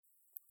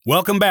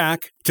Welcome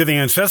back to the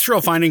Ancestral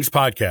Findings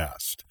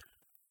Podcast.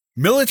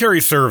 Military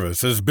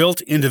service is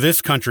built into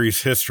this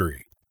country's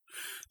history.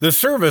 The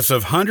service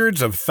of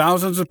hundreds of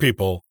thousands of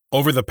people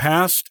over the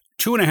past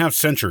 2.5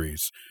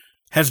 centuries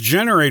has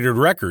generated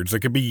records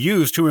that can be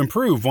used to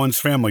improve one's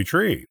family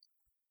tree.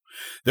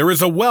 There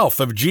is a wealth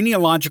of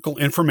genealogical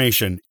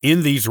information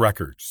in these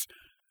records.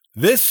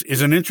 This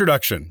is an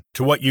introduction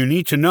to what you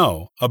need to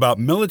know about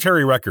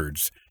military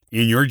records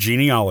in your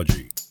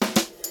genealogy.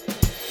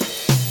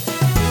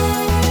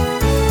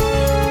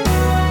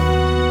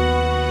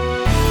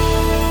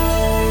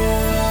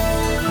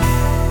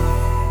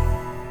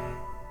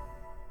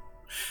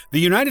 The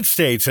United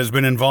States has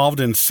been involved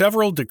in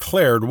several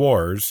declared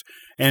wars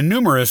and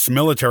numerous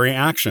military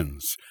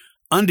actions,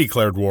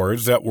 undeclared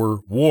wars that were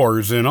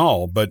wars in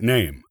all but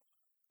name,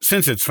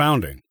 since its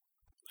founding.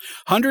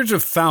 Hundreds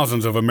of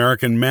thousands of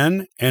American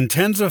men and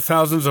tens of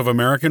thousands of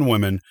American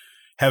women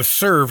have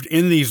served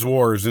in these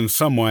wars in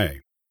some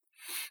way.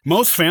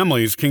 Most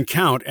families can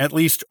count at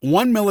least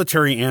one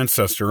military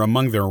ancestor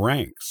among their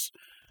ranks.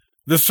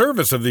 The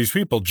service of these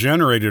people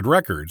generated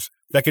records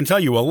that can tell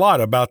you a lot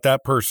about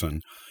that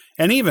person,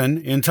 and even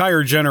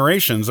entire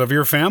generations of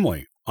your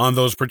family on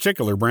those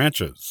particular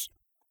branches.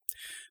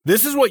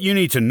 This is what you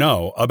need to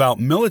know about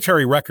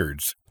military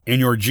records in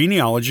your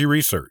genealogy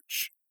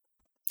research.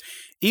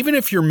 Even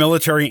if your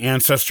military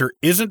ancestor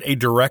isn't a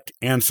direct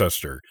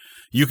ancestor,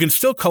 you can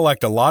still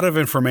collect a lot of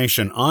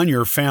information on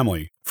your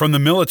family from the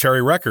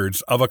military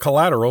records of a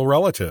collateral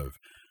relative.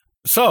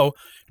 So,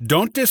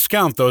 don't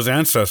discount those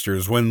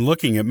ancestors when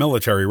looking at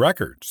military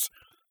records.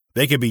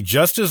 They can be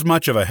just as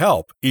much of a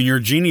help in your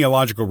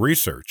genealogical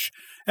research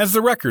as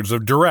the records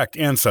of direct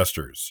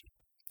ancestors.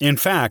 In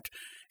fact,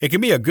 it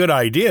can be a good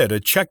idea to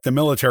check the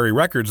military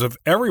records of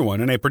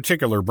everyone in a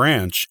particular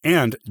branch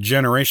and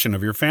generation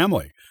of your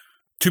family,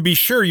 to be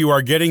sure you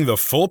are getting the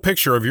full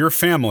picture of your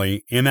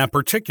family in that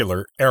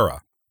particular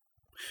era.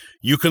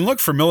 You can look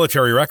for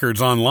military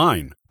records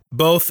online.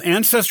 Both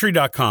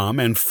Ancestry.com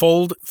and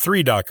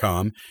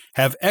Fold3.com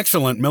have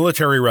excellent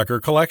military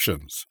record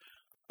collections.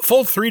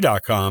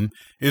 Fold3.com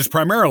is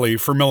primarily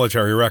for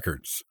military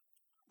records.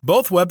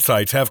 Both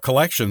websites have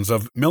collections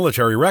of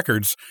military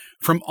records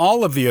from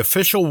all of the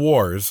official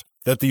wars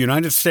that the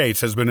United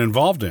States has been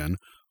involved in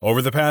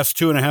over the past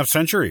 2.5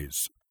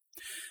 centuries.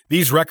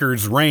 These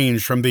records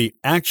range from the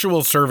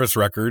actual service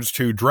records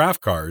to draft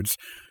cards,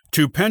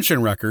 to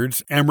pension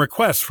records and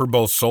requests for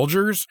both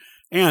soldiers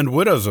and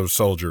widows of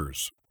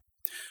soldiers.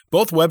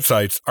 Both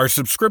websites are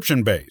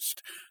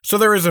subscription-based, so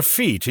there is a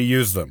fee to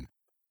use them.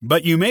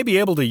 But you may be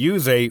able to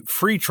use a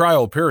free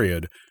trial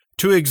period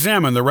to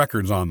examine the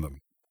records on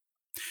them.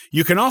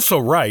 You can also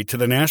write to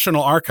the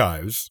National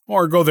Archives,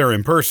 or go there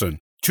in person,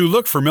 to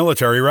look for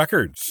military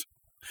records.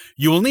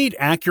 You will need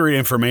accurate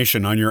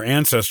information on your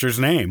ancestor's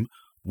name,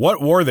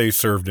 what war they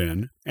served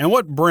in, and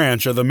what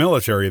branch of the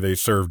military they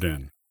served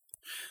in.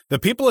 The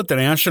people at the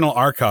National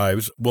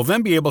Archives will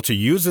then be able to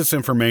use this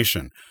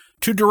information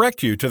to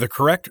direct you to the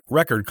correct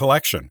record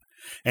collection,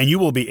 and you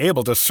will be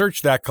able to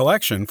search that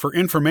collection for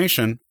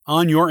information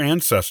on your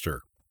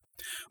ancestor.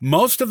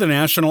 Most of the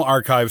National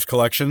Archives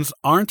collections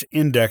aren't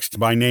indexed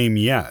by name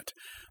yet,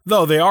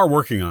 though they are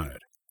working on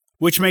it,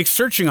 which makes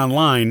searching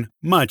online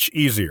much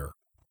easier.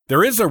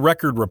 There is a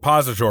record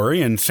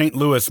repository in St.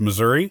 Louis,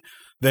 Missouri,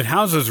 that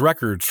houses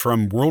records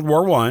from World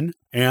War I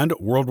and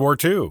World War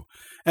II,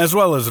 as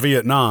well as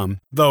Vietnam,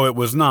 though it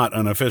was not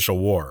an official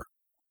war.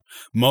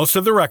 Most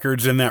of the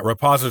records in that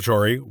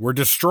repository were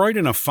destroyed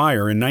in a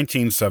fire in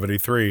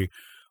 1973,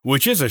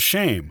 which is a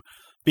shame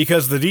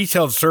because the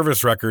detailed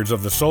service records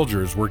of the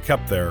soldiers were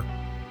kept there.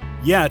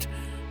 Yet,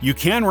 you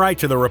can write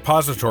to the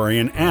repository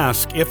and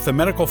ask if the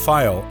medical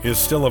file is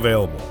still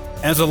available,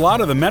 as a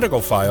lot of the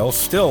medical files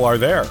still are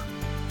there.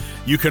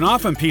 You can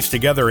often piece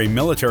together a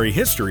military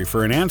history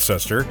for an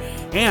ancestor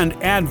and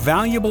add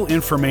valuable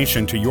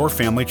information to your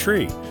family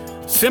tree,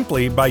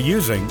 simply by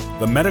using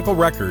the medical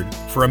record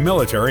for a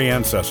military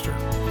ancestor.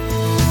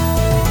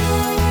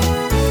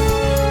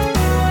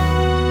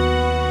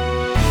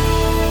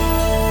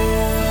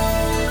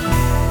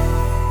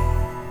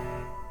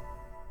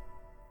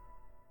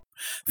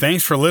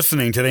 Thanks for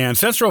listening to the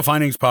Ancestral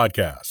Findings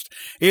Podcast.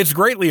 It's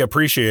greatly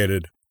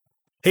appreciated.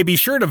 Hey, be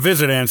sure to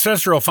visit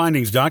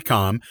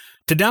ancestralfindings.com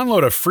to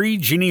download a free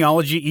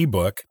genealogy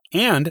ebook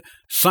and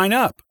sign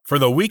up for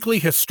the weekly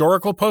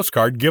historical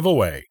postcard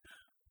giveaway.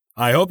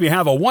 I hope you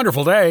have a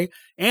wonderful day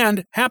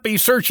and happy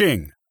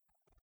searching!